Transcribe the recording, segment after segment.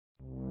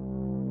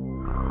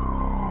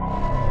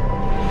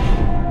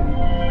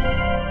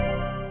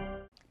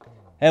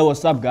Hey,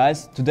 what's up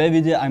guys? Today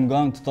video I'm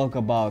going to talk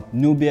about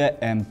Nubia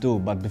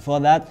M2, but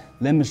before that,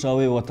 let me show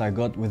you what I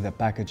got with the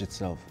package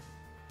itself.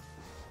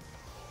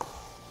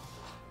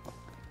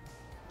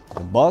 The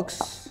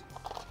box,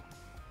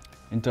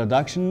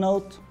 introduction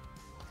note,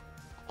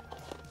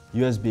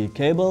 USB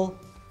cable,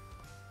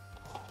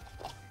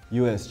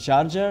 US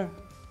charger.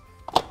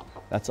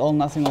 That's all,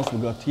 nothing else we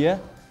got here.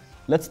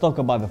 Let's talk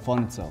about the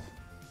phone itself.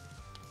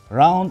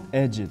 Round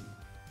edged,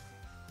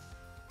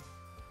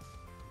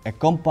 a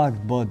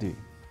compact body,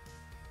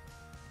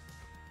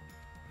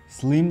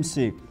 slim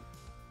thick,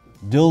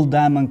 dual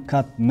diamond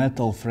cut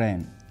metal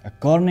frame, a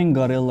Corning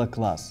Gorilla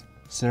Glass,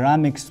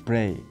 ceramic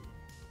spray,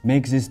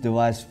 makes this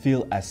device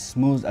feel as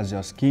smooth as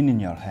your skin in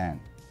your hand.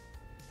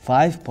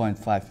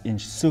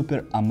 5.5-inch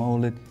Super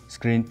AMOLED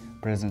screen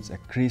presents a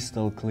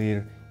crystal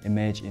clear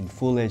image in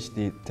Full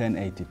HD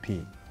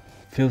 1080p.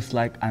 Feels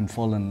like I'm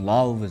falling in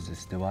love with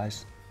this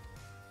device.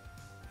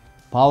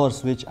 Power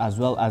switch as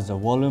well as a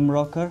volume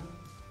rocker.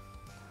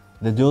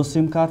 The dual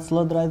SIM card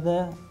slot right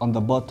there. On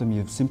the bottom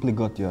you've simply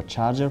got your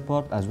charger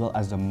port as well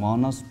as a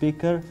mono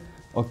speaker.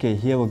 Okay,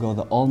 here we go,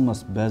 the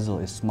almost bezel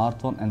is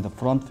smartphone and the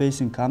front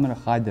facing camera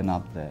hiding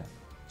up there.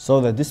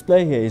 So the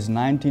display here is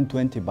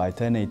 1920 by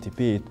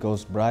 1080p, it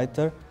goes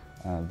brighter.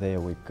 There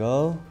we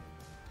go.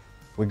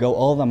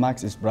 All the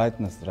max is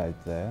brightness right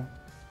there.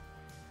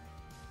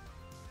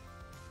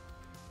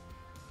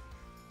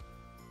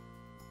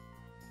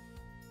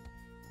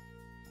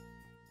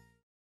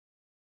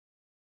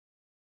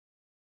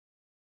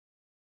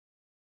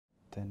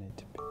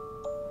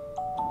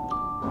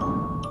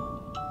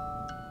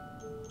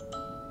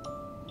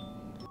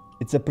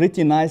 It's a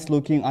pretty nice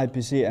looking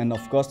IPC, and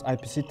of course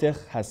IPC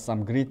tech has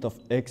some grid of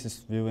axis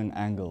viewing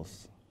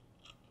angles.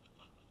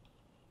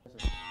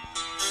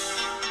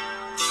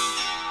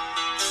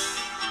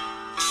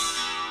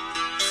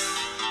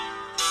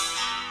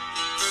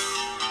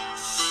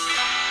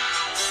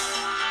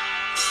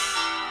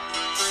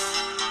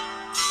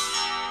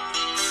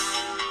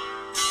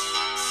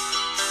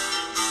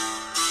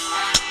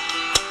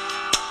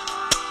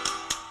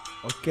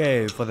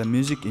 Okay, for the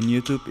music in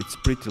YouTube, it's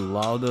pretty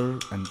louder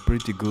and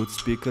pretty good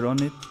speaker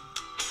on it.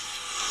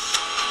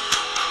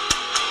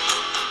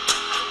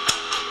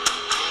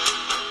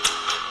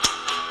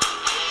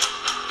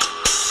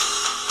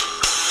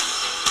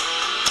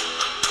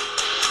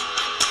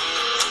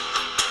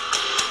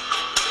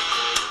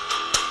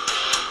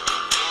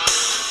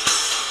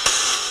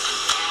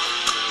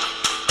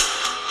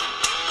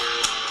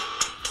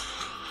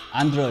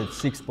 Android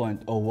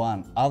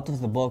 6.01. Out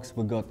of the box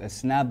we got a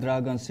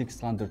Snapdragon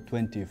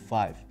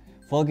 625,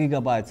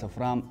 4GB of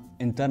RAM,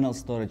 internal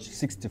storage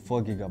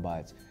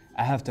 64GB.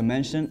 I have to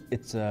mention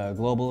it's a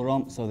global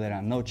ROM, so there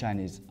are no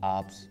Chinese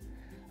apps.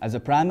 As a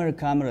primary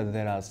camera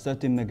there are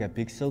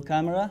 30-megapixel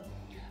camera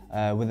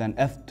with an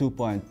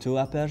f2.2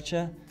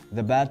 aperture,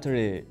 the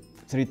battery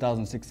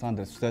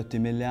 3630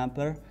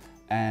 mAh,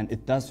 and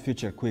it does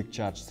feature quick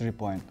charge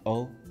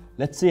 3.0.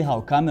 Let's see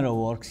how camera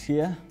works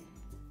here.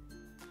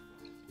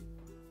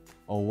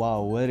 Oh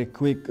wow, very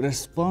quick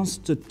response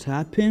to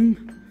tapping.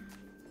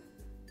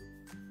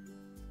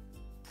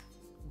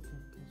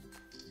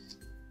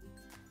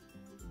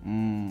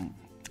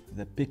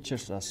 The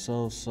pictures are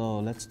so.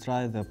 Let's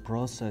try the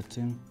pro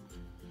setting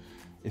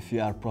if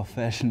you are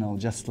professional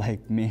just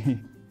like me.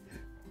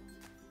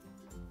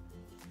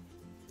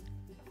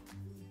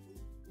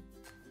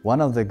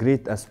 One of the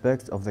great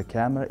aspects of the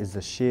camera is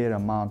the sheer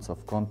amounts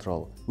of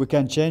control. We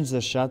can change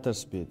the shutter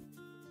speed,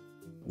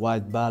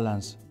 white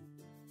balance,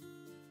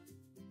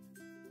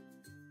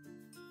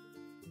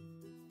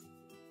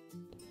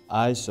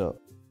 ISO,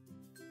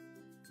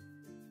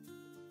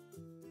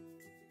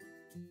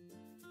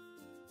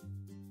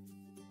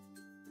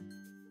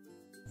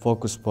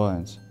 focus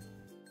points,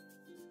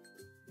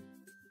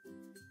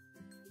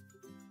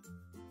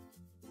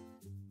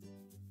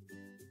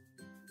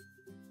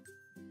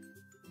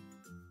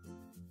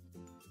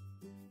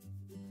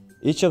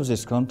 each of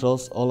these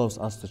controls allows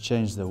us to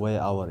change the way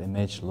our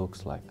image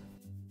looks like.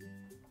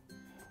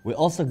 We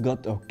also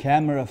got a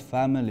camera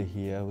family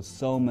here with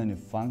so many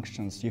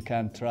functions. You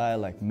can try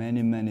like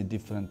many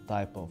different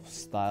type of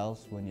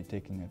styles when you're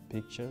taking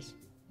pictures.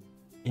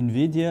 In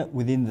video,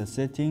 within the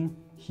setting,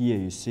 here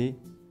you see,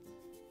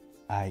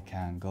 I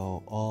can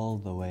go all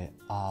the way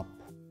up.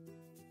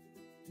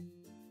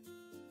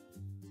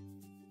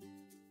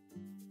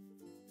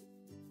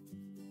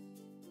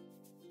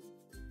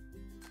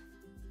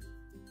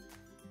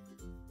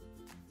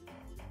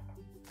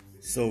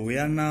 So we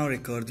are now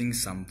recording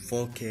some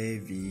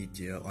 4K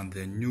video on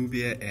the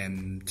Nubia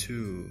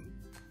M2.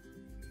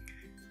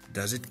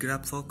 Does it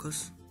grab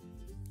focus?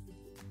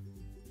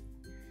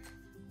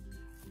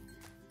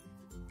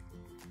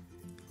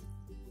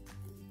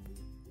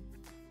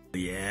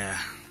 Yeah.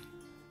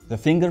 The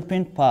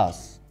fingerprint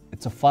pass.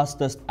 It's the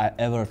fastest I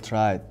ever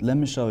tried. Let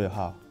me show you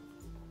how.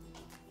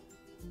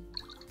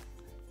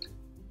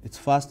 It's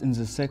fast in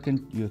the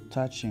second you're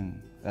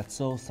touching. That's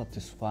so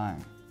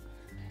satisfying.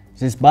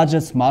 This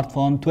budget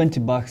smartphone,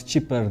 $20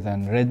 cheaper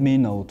than Redmi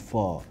Note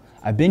 4.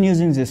 I've been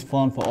using this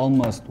phone for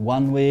almost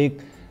 1 week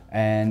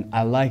and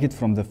I like it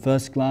from the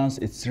first glance.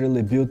 It's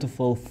really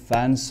beautiful,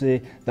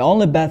 fancy. The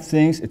only bad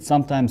things, it's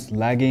sometimes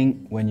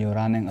lagging when you're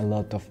running a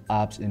lot of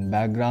apps in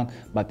background,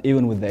 but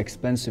even with the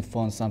expensive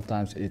phone,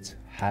 sometimes it's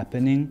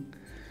happening.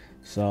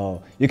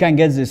 So you can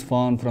get this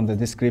phone from the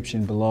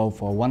description below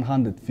for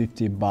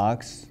 150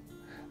 bucks.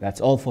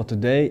 That's all for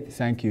today.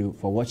 Thank you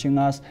for watching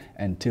us.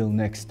 Until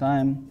next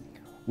time.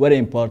 Very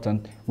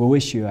important, we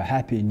wish you a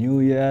happy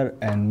new year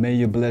and may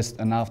you blessed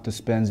enough to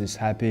spend this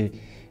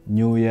happy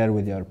new year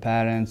with your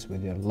parents,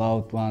 with your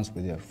loved ones,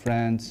 with your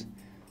friends.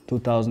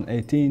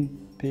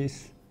 2018,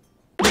 peace.